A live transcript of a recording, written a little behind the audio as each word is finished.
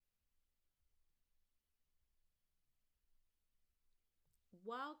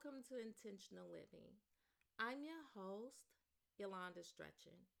Welcome to Intentional Living. I'm your host, Yolanda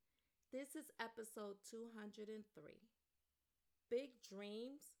Stretchin. This is episode 203. Big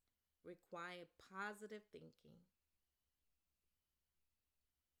dreams require positive thinking.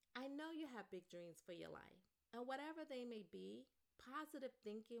 I know you have big dreams for your life, and whatever they may be, positive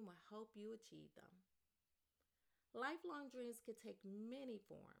thinking will help you achieve them. Lifelong dreams can take many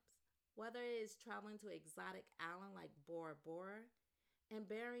forms, whether it is traveling to an exotic island like Bora Bora and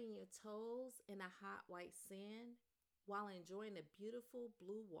burying your toes in a hot white sand while enjoying the beautiful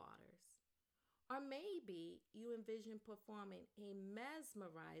blue waters. Or maybe you envision performing a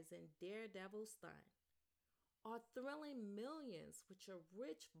mesmerizing daredevil stunt or thrilling millions with your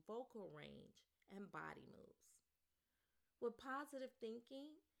rich vocal range and body moves. With positive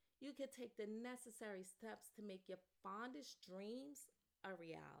thinking, you can take the necessary steps to make your fondest dreams a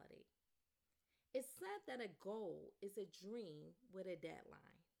reality. It's said that a goal is a dream with a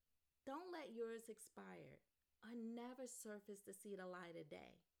deadline. Don't let yours expire or never surface to see the light of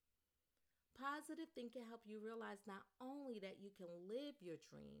day. Positive thinking helps you realize not only that you can live your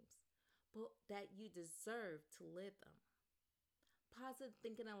dreams, but that you deserve to live them. Positive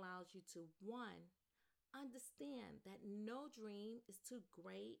thinking allows you to, one, understand that no dream is too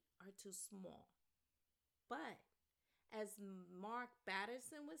great or too small. But, as Mark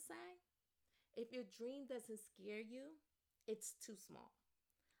Batterson would say, if your dream doesn't scare you, it's too small.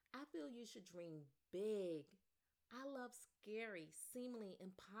 I feel you should dream big. I love scary, seemingly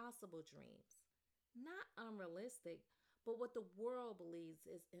impossible dreams. Not unrealistic, but what the world believes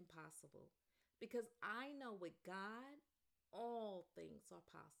is impossible. Because I know with God, all things are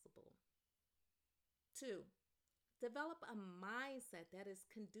possible. Two, develop a mindset that is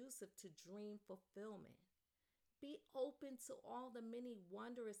conducive to dream fulfillment. Be open to all the many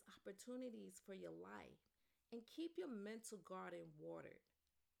wondrous opportunities for your life and keep your mental garden watered,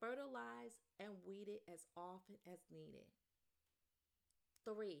 fertilized, and weeded as often as needed.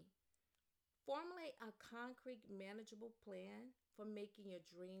 Three, formulate a concrete, manageable plan for making your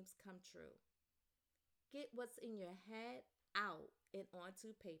dreams come true. Get what's in your head out and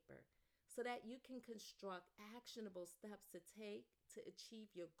onto paper so that you can construct actionable steps to take to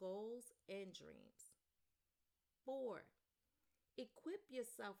achieve your goals and dreams. 4. Equip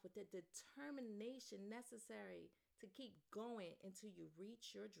yourself with the determination necessary to keep going until you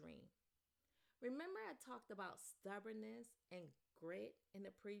reach your dream. Remember, I talked about stubbornness and grit in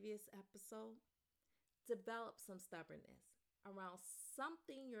the previous episode? Develop some stubbornness around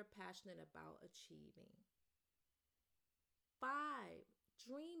something you're passionate about achieving. 5.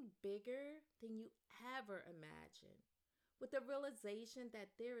 Dream bigger than you ever imagined, with the realization that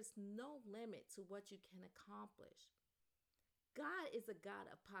there is no limit to what you can accomplish. God is a God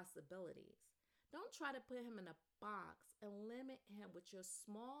of possibilities. Don't try to put him in a box and limit him with your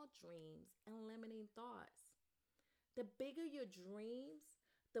small dreams and limiting thoughts. The bigger your dreams,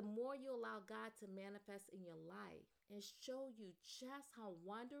 the more you allow God to manifest in your life and show you just how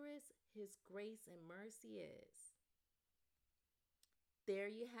wondrous his grace and mercy is. There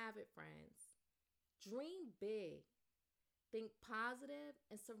you have it, friends. Dream big. Think positive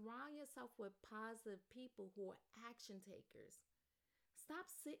and surround yourself with positive people who are action takers. Stop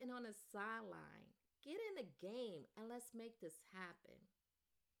sitting on the sideline. Get in the game and let's make this happen.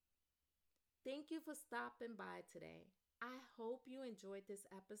 Thank you for stopping by today. I hope you enjoyed this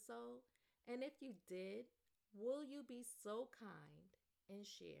episode. And if you did, will you be so kind and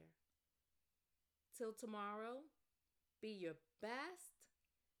share? Till tomorrow, be your best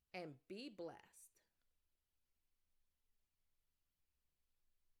and be blessed.